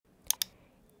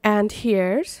And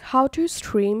here's how to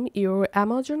stream your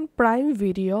Amazon Prime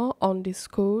Video on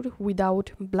Discord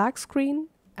without black screen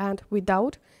and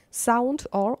without sound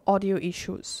or audio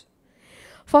issues.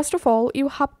 First of all, you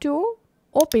have to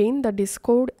open the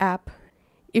Discord app.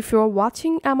 If you're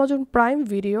watching Amazon Prime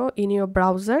Video in your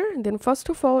browser, then first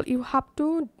of all, you have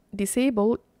to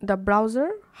disable the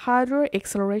browser hardware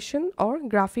acceleration or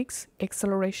graphics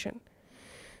acceleration.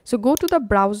 So go to the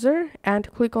browser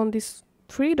and click on this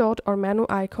three dot or menu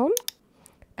icon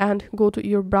and go to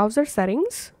your browser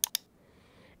settings,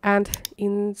 and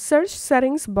in search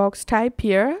settings box type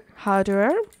here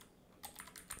hardware,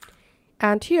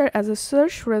 and here as a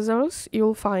search results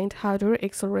you'll find hardware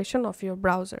acceleration of your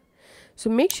browser. So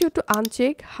make sure to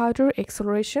uncheck hardware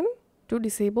acceleration to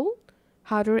disable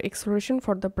hardware acceleration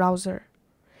for the browser,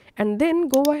 and then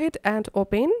go ahead and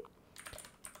open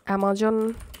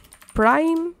Amazon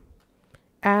Prime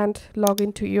and log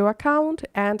into your account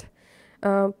and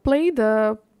play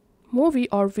the movie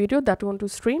or video that you want to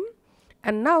stream.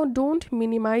 And now don't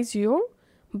minimize your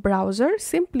browser,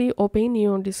 simply open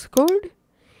your Discord,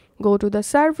 go to the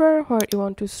server where you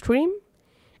want to stream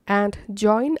and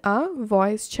join a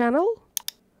voice channel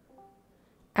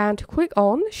and click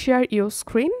on share your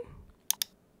screen,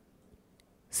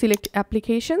 select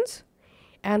applications,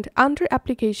 and under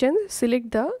applications select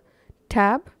the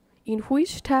tab in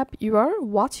which tab you are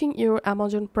watching your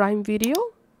Amazon Prime Video,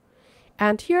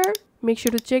 and here make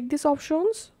sure to check these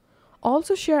options.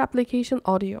 Also share application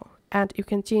audio, and you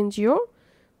can change your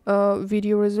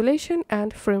video resolution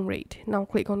and frame rate. Now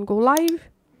click on go live,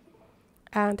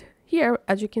 and here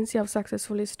as you can see I've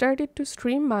successfully started to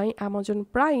stream my Amazon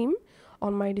Prime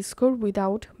on my Discord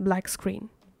without black screen.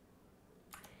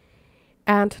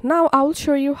 And now I'll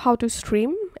show you how to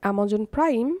stream Amazon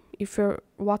Prime if you're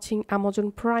watching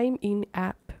Amazon Prime in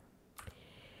app.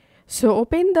 So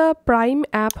open the Prime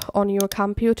app on your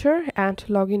computer and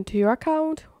log into your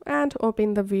account and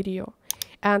open the video.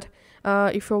 And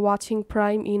if you're watching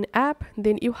Prime in app,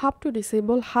 then you have to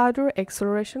disable hardware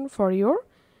acceleration for your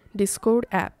Discord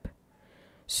app.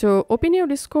 So open your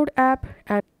Discord app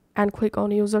and click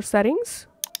on user settings.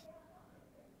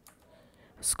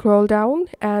 Scroll down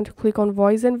and click on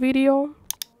voice and video.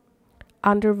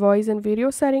 Under voice and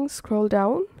video settings, scroll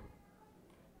down,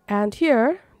 and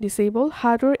here disable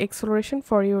hardware acceleration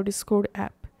for your Discord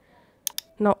app.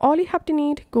 Now all you have to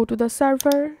need, go to the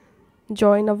server,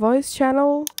 join a voice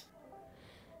channel,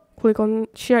 click on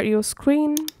share your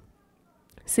screen,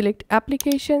 select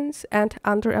applications, and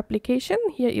under application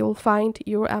here you'll find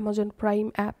your Amazon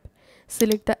Prime app.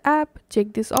 Select the app,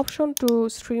 check this option to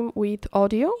stream with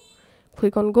audio,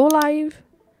 click on go live,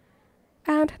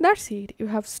 and that's it. You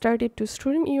have started to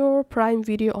stream your Prime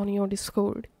Video on your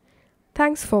Discord.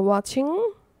 Thanks for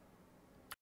watching.